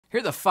Here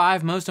are the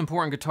 5 most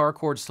important guitar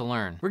chords to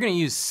learn. We're gonna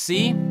use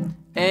C,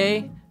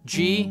 A,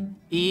 G,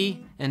 E,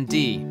 and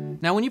D.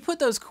 Now when you put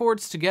those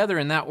chords together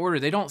in that order,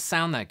 they don't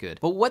sound that good.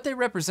 But what they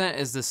represent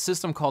is this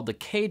system called the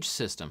cage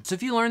system. So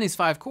if you learn these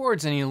 5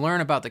 chords and you learn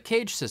about the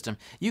cage system,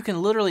 you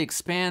can literally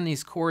expand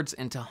these chords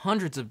into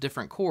hundreds of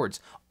different chords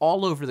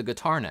all over the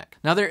guitar neck.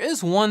 Now there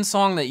is one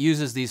song that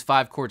uses these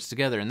 5 chords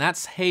together, and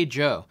that's Hey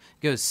Joe.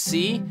 It goes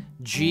C,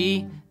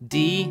 G,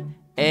 D,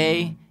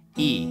 A,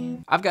 E.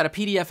 I've got a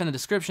PDF in the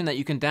description that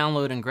you can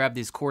download and grab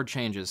these chord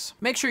changes.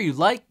 Make sure you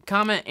like,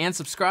 comment, and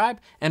subscribe.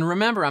 And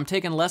remember, I'm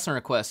taking lesson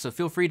requests, so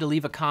feel free to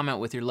leave a comment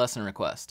with your lesson request.